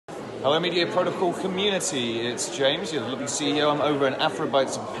Hello Media Protocol community, it's James, your lovely CEO. I'm over in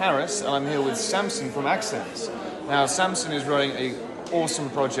Afrobytes in Paris and I'm here with Samson from Axens. Now Samson is running an awesome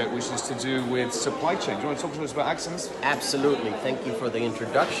project which is to do with supply chain. Do you want to talk to us about Axens? Absolutely, thank you for the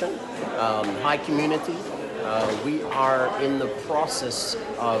introduction. Hi community, we are in the process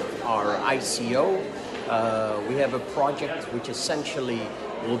of our ICO. We have a project which essentially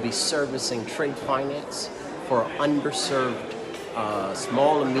will be servicing trade finance for underserved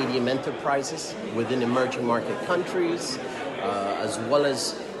small and medium enterprises within emerging market countries, as well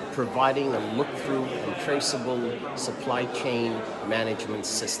as providing a look-through and traceable supply chain management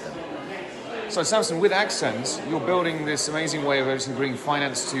system. So Samson, with Axens, you're building this amazing way of actually bringing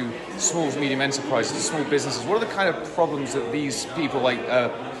finance to small and medium enterprises, to small businesses. What are the kind of problems that these people, like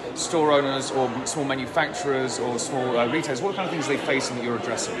store owners or small manufacturers or small retailers, what kind of things are they facing that you're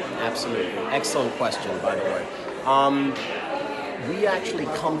addressing? Absolutely. Excellent question, by the way. We actually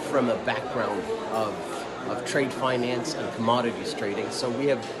come from a background of trade finance and commodities trading, so we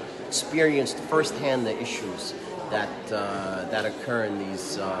have experienced firsthand the issues that occur in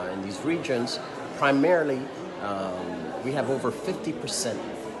these regions. Primarily, we have over 50%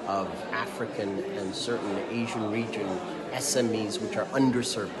 of African and certain Asian region SMEs which are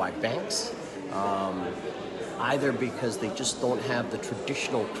underserved by banks, either because they just don't have the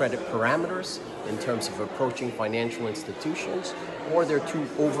traditional credit parameters in terms of approaching financial institutions, or they're too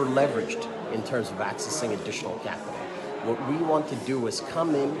over-leveraged in terms of accessing additional capital. What we want to do is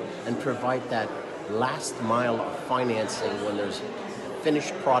come in and provide that last mile of financing when there's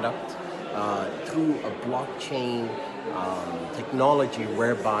finished product through a blockchain technology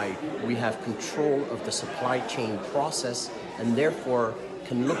whereby we have control of the supply chain process and therefore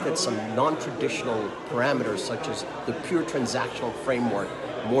can look at some non-traditional parameters such as the pure transactional framework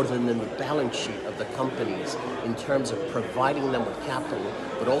more than the balance sheet of the companies in terms of providing them with capital,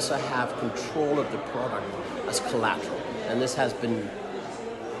 but also have control of the product as collateral. And this has been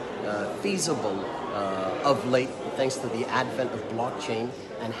feasible of late thanks to the advent of blockchain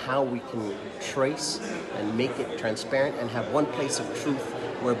and how we can trace and make it transparent and have one place of truth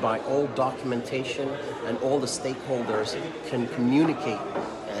whereby all documentation and all the stakeholders can communicate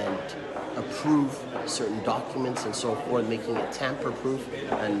and approve certain documents and so forth, making it tamper-proof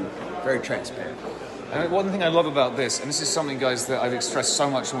and very transparent. And one thing I love about this, and this is something, guys, that I've expressed so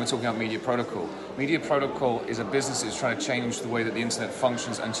much when we're talking about Media Protocol. Media Protocol is a business that's trying to change the way that the internet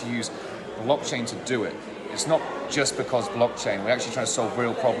functions and to use blockchain to do it. It's not just because blockchain, we're actually trying to solve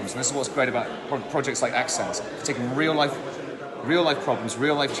real problems. And this is what's great about projects like Axens, taking real life problems,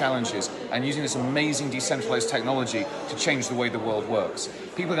 real life challenges, and using this amazing decentralized technology to change the way the world works.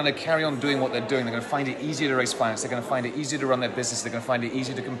 People are going to carry on doing what they're doing. They're going to find it easier to raise finance. They're going to find it easier to run their business. They're going to find it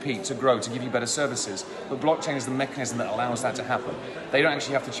easier to compete, to grow, to give you better services. But blockchain is the mechanism that allows that to happen. They don't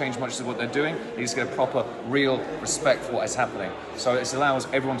actually have to change much of what they're doing. They just get a proper, real respect for what is happening. So it allows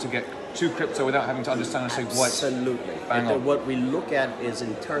everyone to get to crypto without having to understand and say what. Absolutely. Bang on. What we look at is,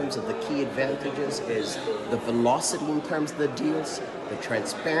 in terms of the key advantages, is the velocity in terms of the deals, the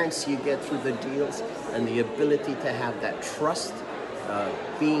transparency you get through the deals, and the ability to have that trust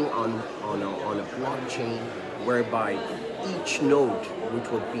being on a blockchain whereby each node, which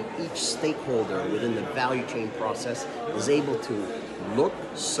will be each stakeholder within the value chain process, is able to look,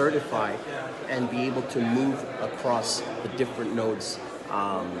 certify, and be able to move across the different nodes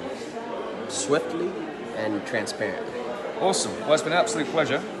swiftly and transparently. Awesome. Well, it's been an absolute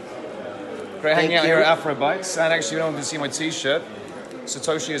pleasure. Great hanging out here at Afrobytes. And actually, you don't want to see my t-shirt.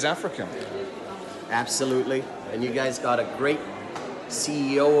 Satoshi is African. Absolutely. And you guys got a great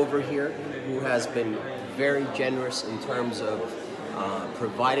CEO over here who has been very generous in terms of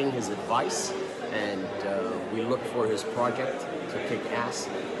providing his advice, and we look for his project to kick ass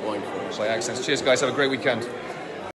going forward. Like Axens. Cheers, guys. Have a great weekend.